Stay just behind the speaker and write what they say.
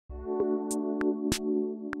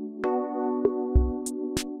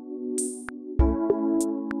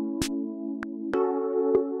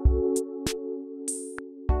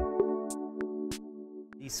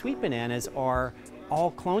These sweet bananas are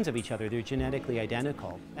all clones of each other. They're genetically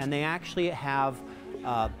identical, and they actually have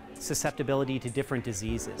susceptibility to different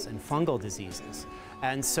diseases and fungal diseases.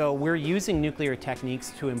 And so we're using nuclear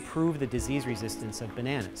techniques to improve the disease resistance of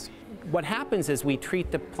bananas. What happens is we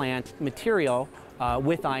treat the plant material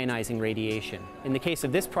with ionizing radiation. In the case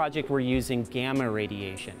of this project, we're using gamma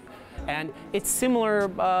radiation. And it's similar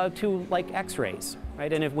to like X-rays,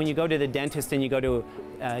 right? And when you go to the dentist and you go to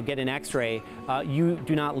get an X-ray, you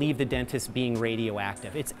do not leave the dentist being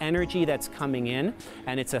radioactive. It's energy that's coming in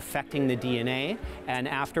and it's affecting the DNA, and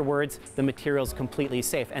afterwards the material is completely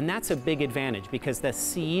safe. And that's a big advantage because the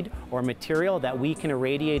seed or material that we can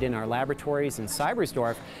irradiate in our laboratories in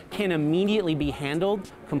Seibersdorf can immediately be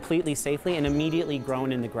handled completely safely and immediately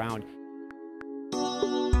grown in the ground.